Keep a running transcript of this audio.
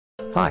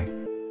Hi.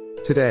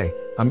 Today,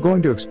 I'm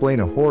going to explain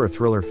a horror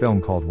thriller film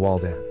called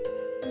Walled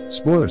In.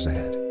 Spoilers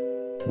ahead.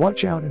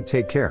 Watch out and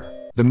take care.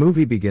 The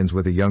movie begins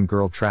with a young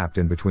girl trapped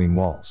in between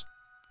walls.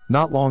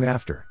 Not long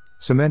after,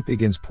 cement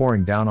begins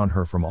pouring down on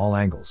her from all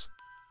angles.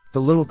 The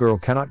little girl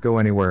cannot go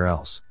anywhere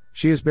else,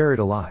 she is buried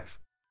alive.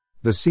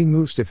 The scene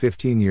moves to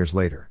 15 years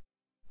later.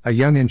 A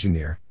young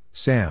engineer,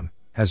 Sam,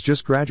 has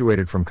just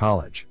graduated from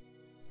college.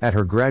 At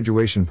her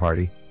graduation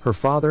party, her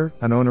father,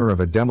 an owner of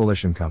a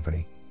demolition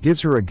company,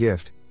 gives her a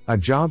gift, a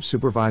job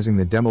supervising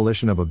the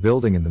demolition of a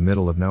building in the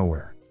middle of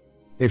nowhere.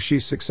 If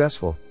she's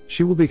successful,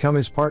 she will become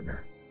his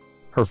partner.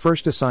 Her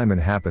first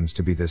assignment happens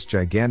to be this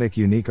gigantic,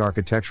 unique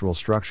architectural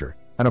structure,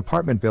 an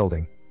apartment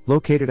building,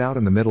 located out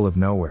in the middle of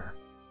nowhere.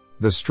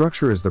 The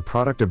structure is the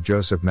product of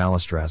Joseph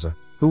Mallestraza,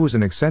 who was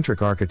an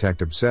eccentric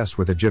architect obsessed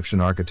with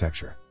Egyptian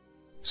architecture.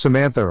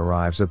 Samantha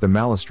arrives at the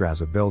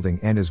Mallestraza building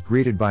and is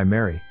greeted by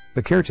Mary,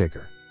 the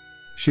caretaker.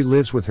 She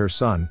lives with her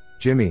son,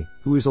 Jimmy,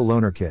 who is a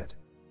loner kid.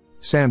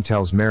 Sam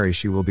tells Mary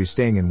she will be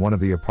staying in one of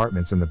the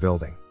apartments in the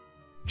building.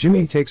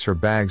 Jimmy takes her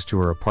bags to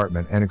her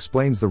apartment and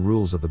explains the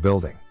rules of the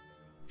building.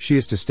 She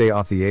is to stay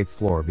off the 8th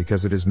floor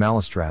because it is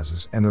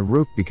Mallestraza's, and the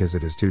roof because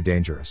it is too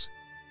dangerous.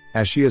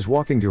 As she is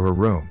walking to her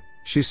room,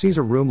 she sees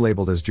a room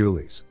labeled as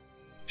Julie's.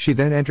 She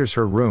then enters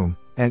her room,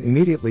 and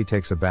immediately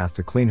takes a bath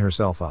to clean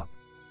herself up.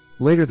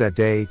 Later that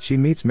day, she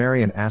meets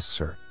Mary and asks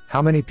her,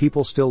 how many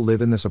people still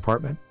live in this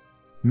apartment?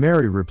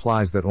 Mary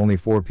replies that only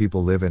 4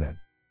 people live in it.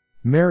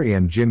 Mary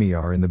and Jimmy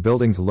are in the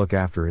building to look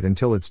after it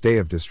until its day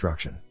of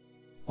destruction.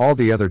 All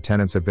the other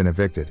tenants have been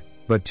evicted,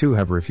 but 2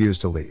 have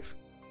refused to leave.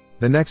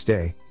 The next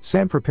day,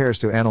 Sam prepares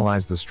to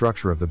analyze the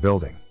structure of the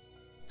building.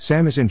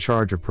 Sam is in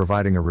charge of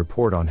providing a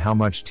report on how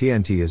much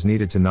TNT is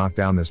needed to knock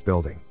down this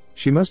building.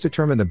 She must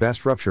determine the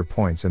best rupture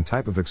points and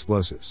type of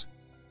explosives.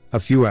 A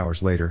few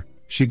hours later,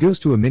 she goes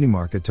to a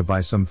mini-market to buy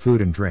some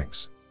food and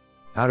drinks.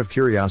 Out of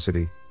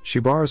curiosity, she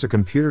borrows a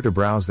computer to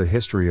browse the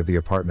history of the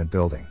apartment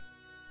building.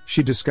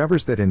 She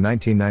discovers that in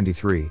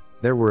 1993,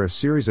 there were a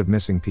series of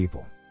missing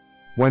people.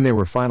 When they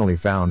were finally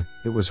found,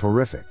 it was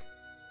horrific.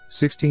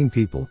 16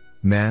 people,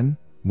 men,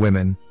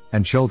 women,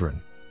 and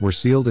children, were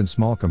sealed in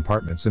small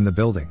compartments in the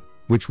building,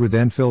 which were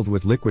then filled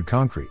with liquid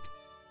concrete.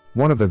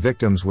 One of the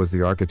victims was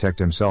the architect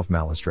himself,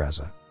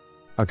 Mallestraza.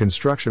 A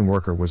construction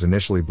worker was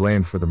initially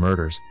blamed for the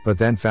murders, but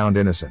then found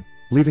innocent,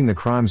 leaving the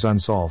crimes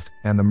unsolved,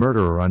 and the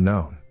murderer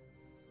unknown.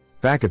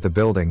 Back at the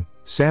building,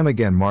 Sam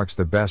again marks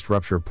the best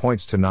rupture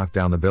points to knock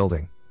down the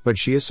building, but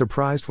she is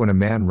surprised when a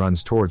man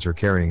runs towards her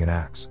carrying an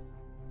axe.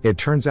 It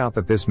turns out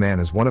that this man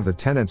is one of the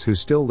tenants who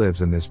still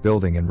lives in this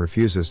building and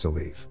refuses to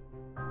leave.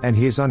 And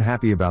he is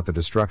unhappy about the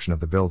destruction of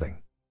the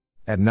building.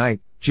 At night,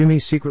 Jimmy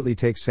secretly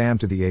takes Sam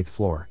to the 8th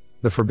floor,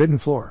 the forbidden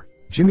floor.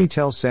 Jimmy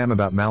tells Sam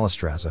about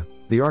Mallestraza,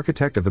 the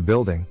architect of the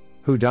building,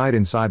 who died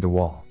inside the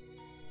wall.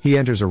 He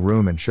enters a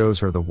room and shows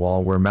her the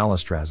wall where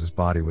Mallestraza's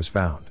body was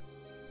found.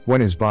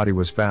 When his body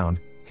was found,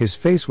 his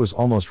face was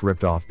almost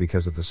ripped off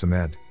because of the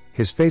cement.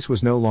 His face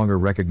was no longer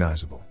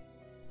recognizable.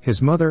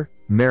 His mother,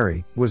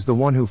 Mary, was the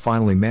one who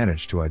finally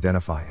managed to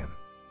identify him.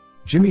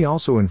 Jimmy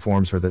also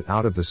informs her that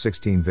out of the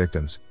 16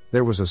 victims,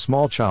 there was a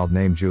small child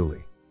named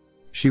Julie.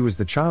 She was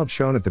the child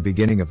shown at the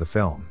beginning of the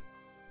film.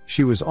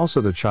 She was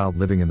also the child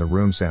living in the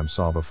room Sam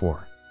saw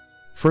before.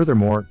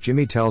 Furthermore,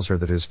 Jimmy tells her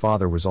that his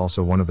father was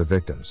also one of the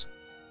victims.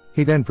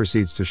 He then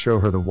proceeds to show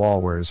her the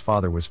wall where his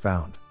father was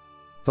found.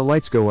 The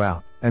lights go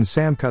out, and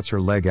Sam cuts her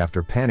leg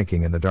after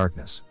panicking in the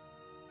darkness.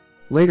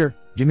 Later,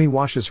 Jimmy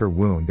washes her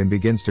wound and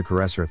begins to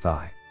caress her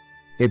thigh.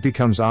 It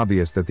becomes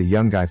obvious that the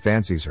young guy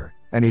fancies her,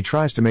 and he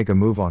tries to make a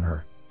move on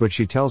her, but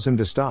she tells him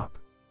to stop.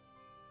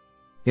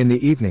 In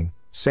the evening,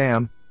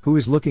 Sam, who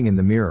is looking in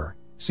the mirror,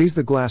 sees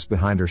the glass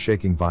behind her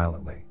shaking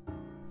violently.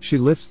 She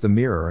lifts the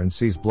mirror and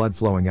sees blood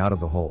flowing out of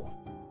the hole.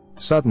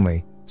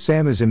 Suddenly,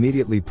 Sam is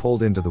immediately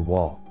pulled into the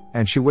wall,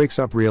 and she wakes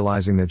up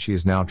realizing that she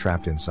is now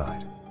trapped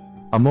inside.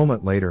 A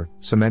moment later,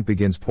 cement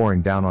begins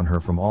pouring down on her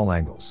from all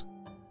angles.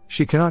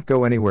 She cannot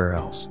go anywhere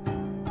else.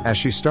 As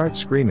she starts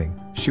screaming,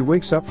 she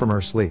wakes up from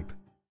her sleep.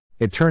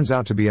 It turns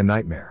out to be a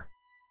nightmare.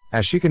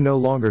 As she can no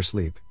longer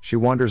sleep, she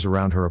wanders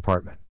around her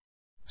apartment.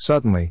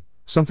 Suddenly,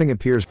 something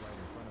appears right in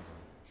front of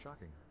her,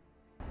 shocking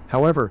her.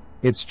 However,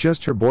 it's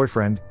just her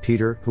boyfriend,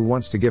 Peter, who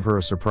wants to give her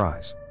a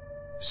surprise.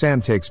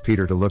 Sam takes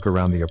Peter to look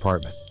around the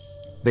apartment.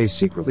 They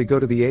secretly go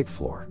to the 8th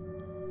floor.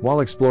 While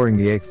exploring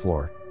the 8th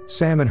floor,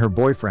 Sam and her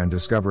boyfriend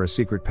discover a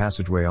secret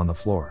passageway on the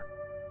floor.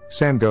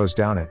 Sam goes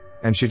down it,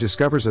 and she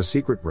discovers a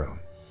secret room.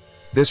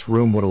 This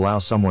room would allow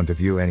someone to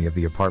view any of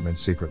the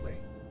apartments secretly.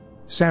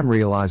 Sam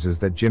realizes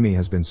that Jimmy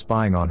has been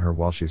spying on her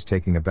while she's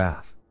taking a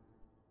bath.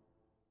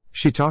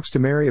 She talks to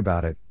Mary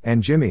about it,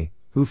 and Jimmy,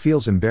 who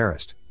feels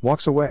embarrassed,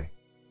 walks away.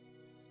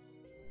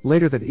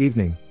 Later that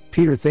evening,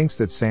 Peter thinks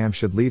that Sam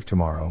should leave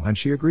tomorrow, and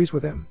she agrees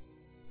with him.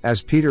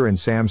 As Peter and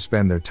Sam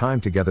spend their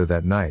time together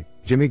that night,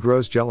 Jimmy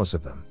grows jealous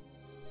of them.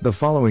 The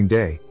following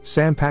day,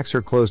 Sam packs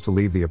her clothes to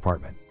leave the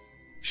apartment.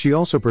 She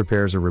also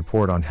prepares a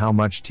report on how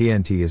much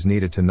TNT is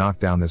needed to knock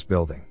down this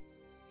building.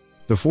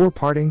 Before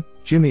parting,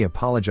 Jimmy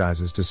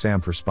apologizes to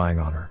Sam for spying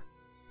on her.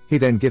 He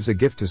then gives a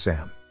gift to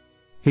Sam.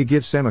 He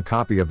gives Sam a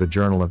copy of the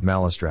Journal of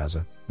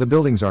Mallestraza, the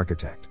building's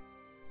architect.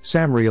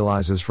 Sam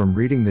realizes from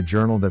reading the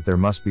journal that there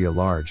must be a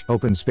large,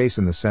 open space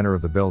in the center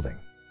of the building.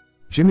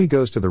 Jimmy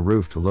goes to the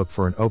roof to look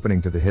for an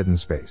opening to the hidden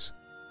space.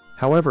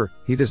 However,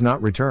 he does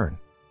not return.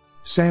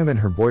 Sam and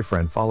her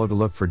boyfriend follow to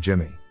look for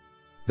Jimmy.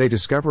 They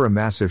discover a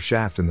massive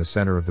shaft in the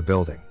center of the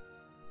building.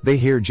 They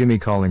hear Jimmy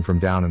calling from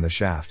down in the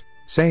shaft,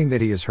 saying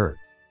that he is hurt.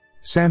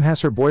 Sam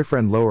has her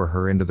boyfriend lower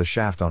her into the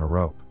shaft on a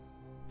rope.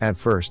 At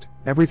first,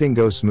 everything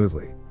goes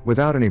smoothly,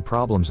 without any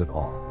problems at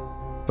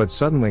all. But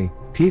suddenly,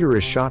 Peter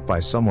is shot by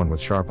someone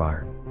with sharp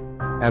iron.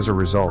 As a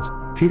result,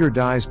 Peter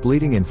dies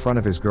bleeding in front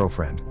of his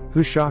girlfriend,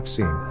 who's shocked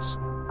seeing this.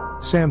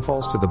 Sam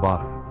falls to the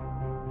bottom.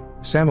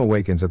 Sam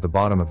awakens at the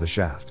bottom of the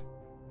shaft.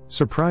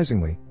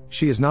 Surprisingly,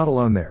 she is not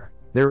alone there.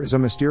 There is a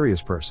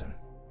mysterious person.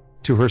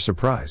 To her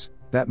surprise,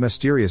 that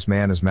mysterious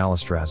man is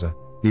Mallestraza,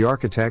 the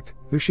architect,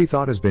 who she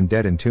thought has been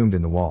dead entombed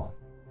in the wall.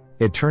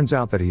 It turns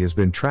out that he has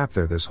been trapped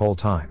there this whole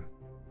time.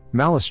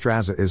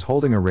 Mallestraza is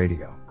holding a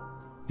radio.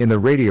 In the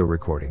radio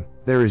recording,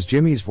 there is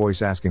Jimmy's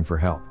voice asking for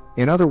help.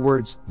 In other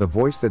words, the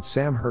voice that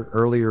Sam heard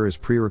earlier is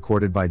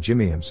pre-recorded by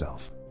Jimmy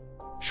himself.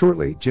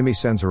 Shortly, Jimmy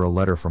sends her a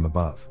letter from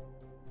above.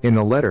 In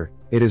the letter,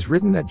 it is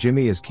written that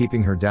Jimmy is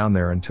keeping her down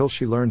there until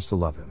she learns to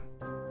love him.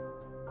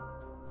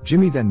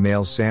 Jimmy then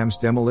mails Sam's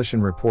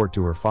demolition report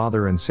to her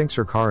father and sinks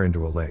her car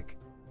into a lake.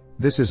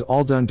 This is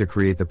all done to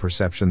create the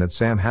perception that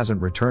Sam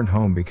hasn't returned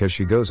home because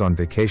she goes on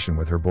vacation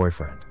with her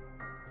boyfriend.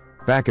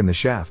 Back in the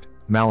shaft,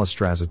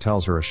 Mallestraza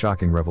tells her a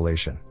shocking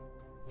revelation.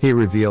 He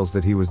reveals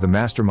that he was the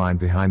mastermind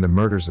behind the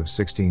murders of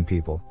 16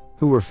 people,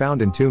 who were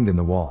found entombed in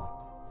the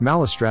wall.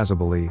 Mallestraza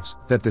believes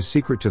that the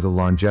secret to the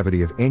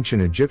longevity of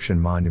ancient Egyptian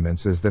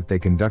monuments is that they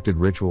conducted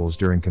rituals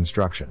during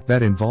construction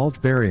that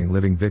involved burying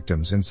living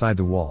victims inside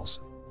the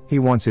walls. He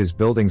wants his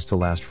buildings to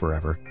last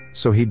forever,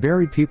 so he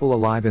buried people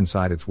alive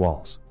inside its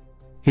walls.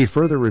 He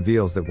further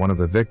reveals that one of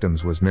the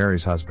victims was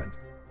Mary's husband.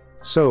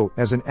 So,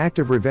 as an act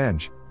of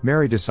revenge,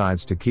 Mary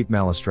decides to keep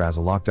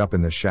Mallestraza locked up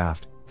in the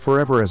shaft,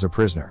 forever as a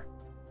prisoner.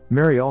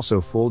 Mary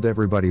also fooled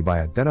everybody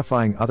by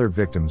identifying other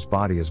victims'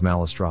 body as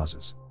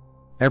Mallestraza's.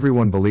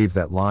 Everyone believed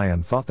that lie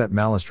and thought that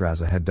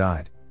Mallestraza had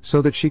died,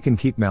 so that she can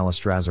keep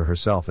Mallestraza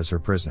herself as her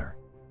prisoner.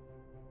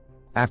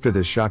 After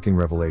this shocking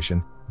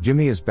revelation,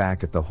 Jimmy is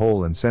back at the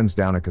hole and sends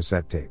down a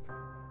cassette tape.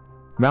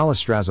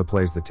 Mallestraza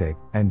plays the tape,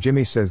 and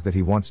Jimmy says that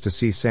he wants to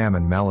see Sam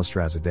and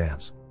Mallestraza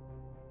dance.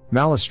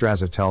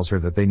 Mallestraza tells her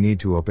that they need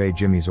to obey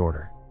Jimmy's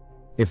order.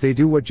 If they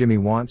do what Jimmy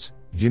wants,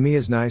 Jimmy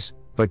is nice,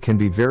 but can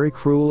be very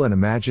cruel and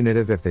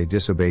imaginative if they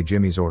disobey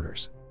Jimmy's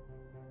orders.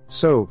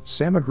 So,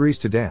 Sam agrees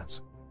to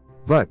dance.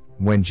 But,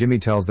 when Jimmy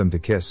tells them to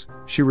kiss,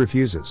 she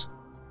refuses.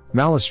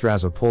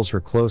 Mallestraza pulls her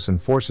close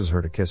and forces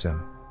her to kiss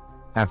him.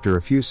 After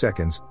a few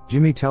seconds,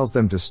 Jimmy tells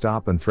them to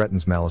stop and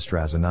threatens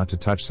Mallestraza not to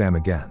touch Sam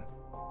again.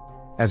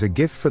 As a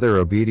gift for their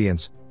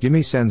obedience,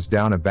 Jimmy sends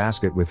down a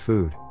basket with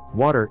food,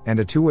 water, and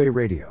a two-way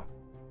radio.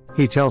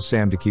 He tells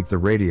Sam to keep the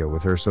radio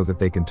with her so that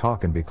they can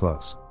talk and be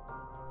close.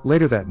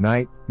 Later that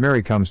night,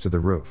 Mary comes to the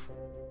roof.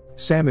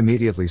 Sam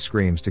immediately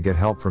screams to get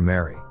help from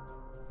Mary.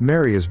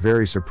 Mary is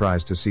very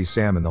surprised to see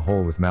Sam in the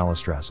hole with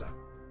Mallestraza.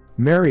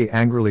 Mary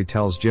angrily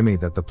tells Jimmy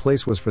that the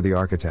place was for the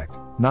architect,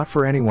 not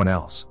for anyone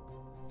else.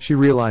 She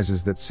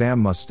realizes that Sam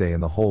must stay in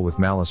the hole with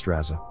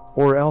Mallestraza,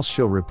 or else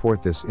she'll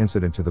report this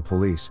incident to the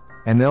police,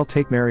 and they'll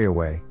take Mary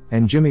away,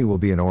 and Jimmy will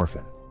be an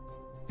orphan.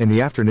 In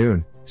the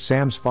afternoon,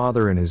 Sam's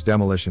father and his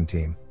demolition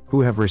team,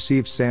 who have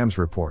received Sam's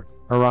report,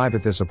 arrive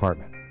at this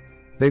apartment.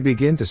 They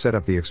begin to set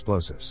up the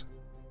explosives.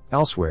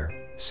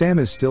 Elsewhere, Sam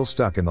is still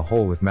stuck in the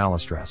hole with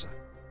Mallestraza.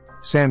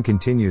 Sam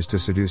continues to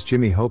seduce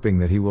Jimmy, hoping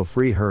that he will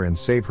free her and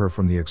save her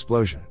from the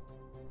explosion.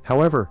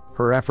 However,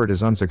 her effort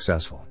is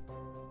unsuccessful.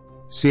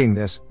 Seeing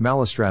this,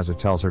 Mallestraza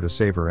tells her to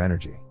save her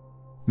energy.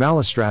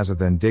 Mallestraza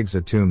then digs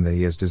a tomb that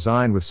he has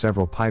designed with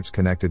several pipes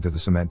connected to the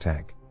cement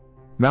tank.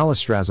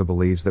 Mallestraza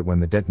believes that when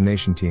the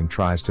detonation team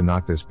tries to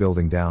knock this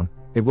building down,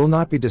 it will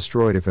not be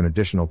destroyed if an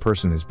additional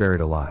person is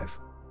buried alive.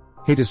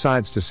 He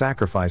decides to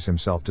sacrifice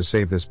himself to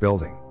save this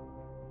building.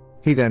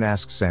 He then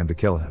asks Sam to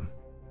kill him.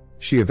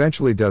 She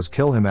eventually does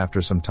kill him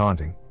after some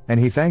taunting, and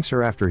he thanks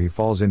her after he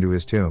falls into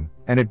his tomb,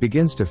 and it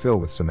begins to fill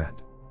with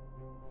cement.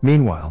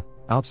 Meanwhile,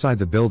 outside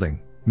the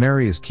building,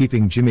 Mary is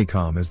keeping Jimmy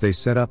calm as they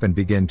set up and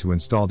begin to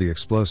install the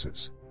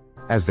explosives.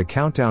 As the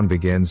countdown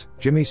begins,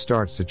 Jimmy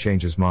starts to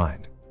change his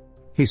mind.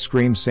 He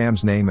screams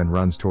Sam's name and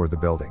runs toward the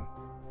building.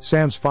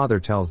 Sam's father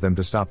tells them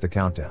to stop the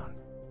countdown.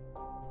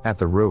 At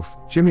the roof,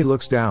 Jimmy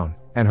looks down,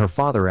 and her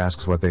father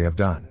asks what they have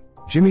done.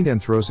 Jimmy then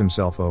throws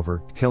himself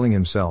over, killing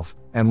himself,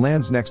 and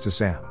lands next to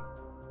Sam.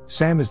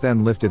 Sam is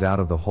then lifted out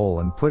of the hole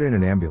and put in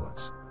an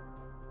ambulance.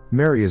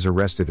 Mary is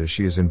arrested as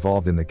she is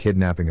involved in the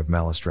kidnapping of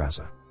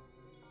Mallestraza.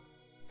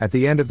 At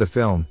the end of the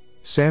film,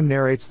 Sam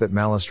narrates that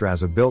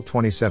Mallestraza built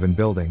 27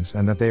 buildings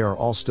and that they are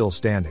all still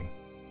standing.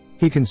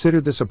 He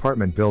considered this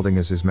apartment building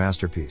as his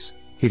masterpiece.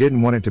 He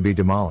didn't want it to be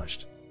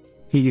demolished.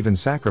 He even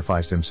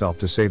sacrificed himself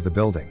to save the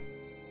building.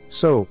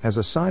 So, as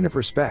a sign of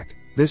respect,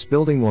 this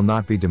building will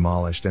not be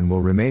demolished and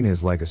will remain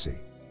his legacy.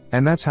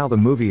 And that's how the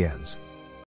movie ends.